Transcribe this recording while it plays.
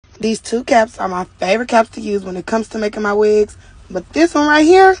These two caps are my favorite caps to use when it comes to making my wigs, but this one right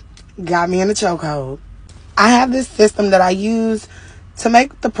here got me in a chokehold. I have this system that I use to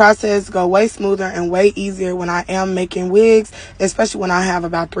make the process go way smoother and way easier when I am making wigs, especially when I have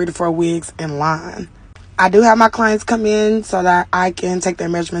about 3 to 4 wigs in line. I do have my clients come in so that I can take their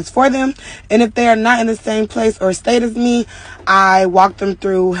measurements for them, and if they are not in the same place or state as me, I walk them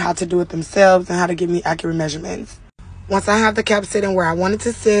through how to do it themselves and how to give me accurate measurements. Once I have the cap sitting where I want it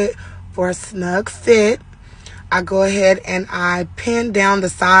to sit for a snug fit, I go ahead and I pin down the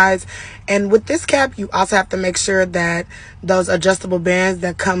sides. And with this cap, you also have to make sure that those adjustable bands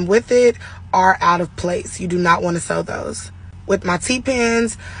that come with it are out of place. You do not want to sew those. With my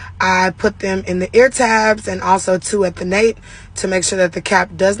T-pins, I put them in the ear tabs and also 2 at the nape to make sure that the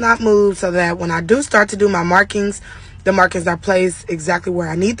cap does not move, so that when I do start to do my markings, the markings are placed exactly where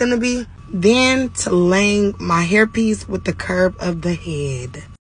I need them to be. Then to laying my hairpiece with the curve of the head.